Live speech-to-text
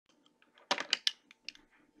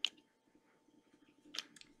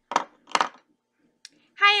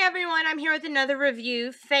everyone, I'm here with another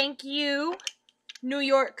review. Thank you, New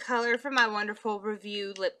York Color, for my wonderful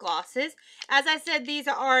review lip glosses. As I said, these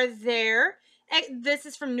are this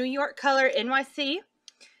is from New York Color, NYC.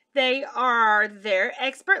 They are their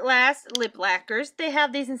Expert Last lip lacquers. They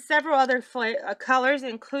have these in several other colors,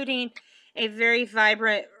 including a very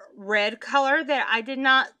vibrant red color that I did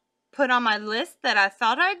not put on my list that I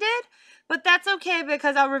thought I did. But that's okay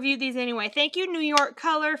because I'll review these anyway. Thank you, New York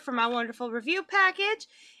Color, for my wonderful review package.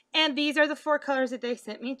 And these are the 4 colors that they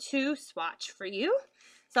sent me to swatch for you.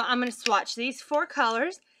 So I'm going to swatch these 4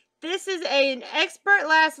 colors. This is an Expert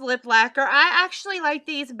Last lip lacquer. I actually like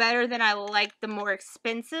these better than I like the more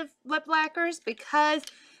expensive lip lacquers because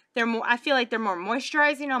I feel like they're more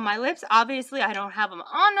moisturizing on my lips. Obviously, I don't have them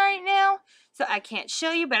on right now, so I can't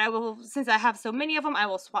show you, but I will, since I have so many of them, I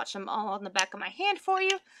will swatch them all on the back of my hand for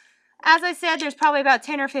you. As I said, there's probably about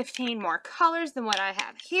 10 or 15 more colors than what I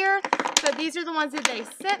have here, but these are the ones that they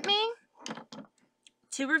sent me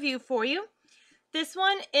to review for you. This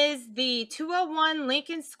one is the 201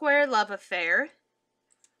 Lincoln Square Love Affair.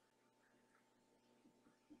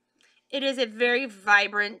 It is a very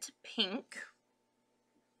vibrant pink.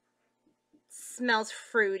 Smells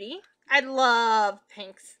fruity. I love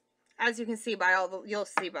pinks, as you can see by you'll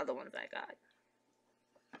see by the ones I got.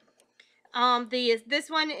 This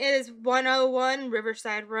one is 101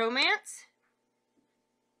 Riverside Romance.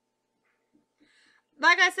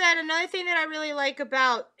 Like I said, another thing that I really like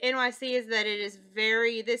about NYC is that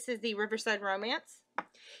this is the Riverside Romance.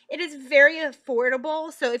 It is very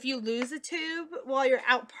affordable, so if you lose a tube while you're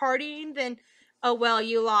out partying, then, oh well,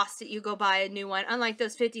 you lost it. You go buy a new one. Unlike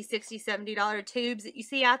those $50, $60, $70 tubes that you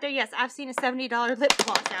see out there. Yes, I've seen a $70 lip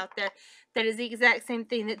gloss out there that is the exact same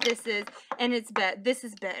thing that this is, and this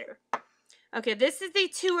is better. Okay, this is the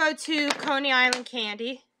 202 Coney Island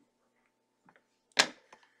Candy.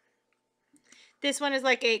 This one is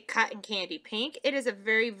like a cotton candy pink. It is a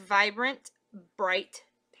very vibrant, bright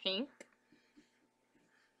pink.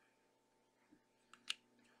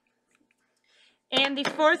 And the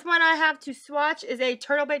 4th one I have to swatch is a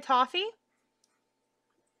Turtle Bay Toffee.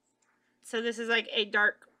 So this is like a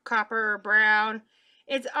dark copper brown.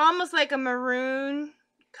 It's almost like a maroon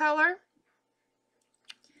color.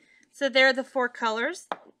 So there are the 4 colors.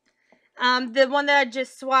 The one that I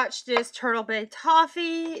just swatched is Turtle Bay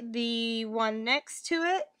Toffee. The one next to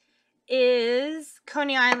it is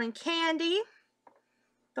Coney Island Candy.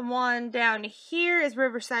 The one down here is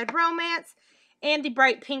Riverside Romance. And the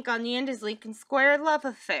bright pink on the end is Lincoln Square Love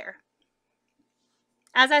Affair.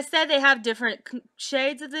 As I said, they have different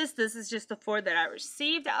shades of this. This is just the 4 that I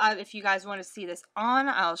received. If you guys want to see this on,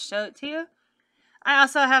 I'll show it to you. I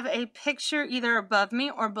also have a picture either above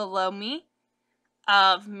me or below me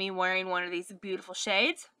of me wearing one of these beautiful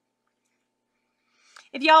shades.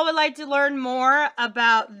 If y'all would like to learn more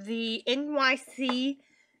about the NYC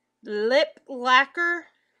lip lacquer,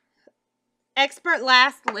 Expert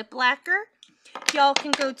Last lip lacquer, y'all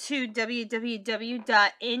can go to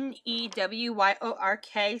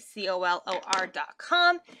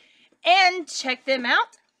www.neyworkcolor.com and check them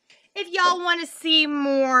out. If y'all want to see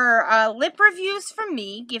more lip reviews from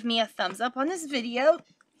me, give me a thumbs up on this video.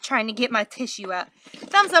 Trying to get my tissue out.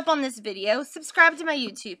 Thumbs up on this video. Subscribe to my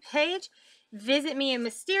YouTube page. Visit me at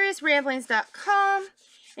mysteriousramblings.com.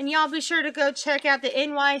 And y'all be sure to go check out the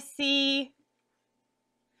NYC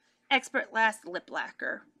Expert Last lip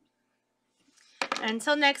lacquer.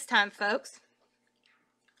 Until next time, folks.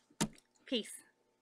 Peace.